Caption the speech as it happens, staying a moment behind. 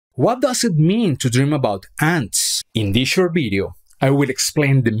What does it mean to dream about ants? In this short video, I will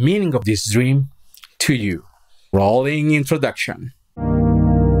explain the meaning of this dream to you. Rolling introduction.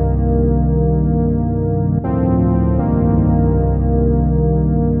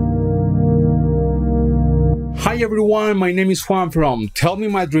 Hi everyone, my name is Juan from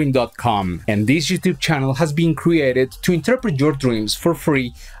tellmemydream.com, and this YouTube channel has been created to interpret your dreams for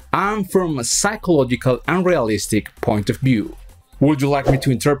free and from a psychological and realistic point of view. Would you like me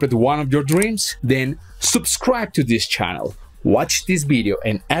to interpret one of your dreams? Then subscribe to this channel, watch this video,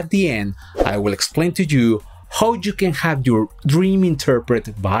 and at the end I will explain to you how you can have your dream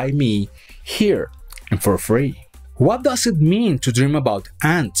interpreted by me here and for free. What does it mean to dream about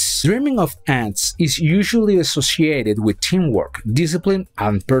ants? Dreaming of ants is usually associated with teamwork, discipline,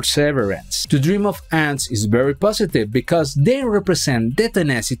 and perseverance. To dream of ants is very positive because they represent the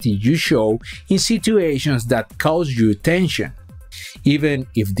tenacity you show in situations that cause you tension. Even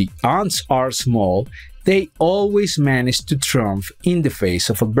if the ants are small, they always manage to triumph in the face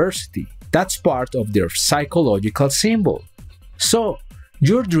of adversity. That's part of their psychological symbol. So,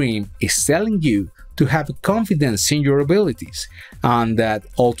 your dream is telling you to have confidence in your abilities, and that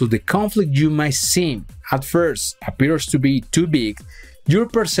although the conflict you might seem at first appears to be too big, your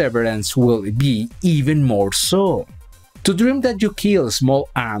perseverance will be even more so. To dream that you kill small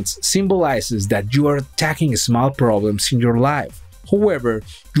ants symbolizes that you are attacking small problems in your life. However,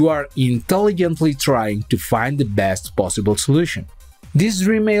 you are intelligently trying to find the best possible solution. This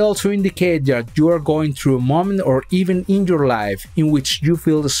dream may also indicate that you are going through a moment or even in your life in which you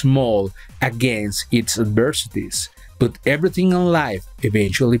feel small against its adversities, but everything in life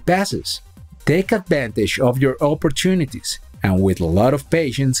eventually passes. Take advantage of your opportunities, and with a lot of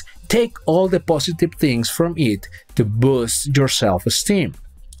patience, take all the positive things from it to boost your self-esteem.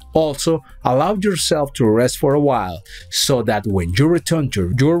 Also, allow yourself to rest for a while so that when you return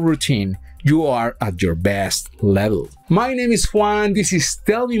to your routine, you are at your best level. My name is Juan, this is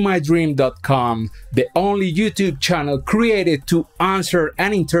tellmemydream.com, the only YouTube channel created to answer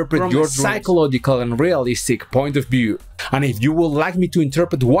and interpret your dreams psychological and realistic point of view. And if you would like me to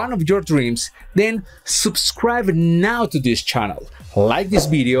interpret one of your dreams, then subscribe now to this channel, like this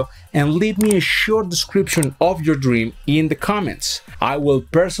video, and leave me a short description of your dream in the comments. I will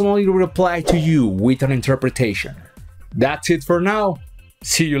personally reply to you with an interpretation. That's it for now.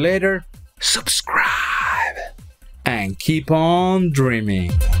 See you later. Subscribe and keep on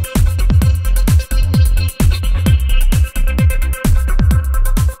dreaming.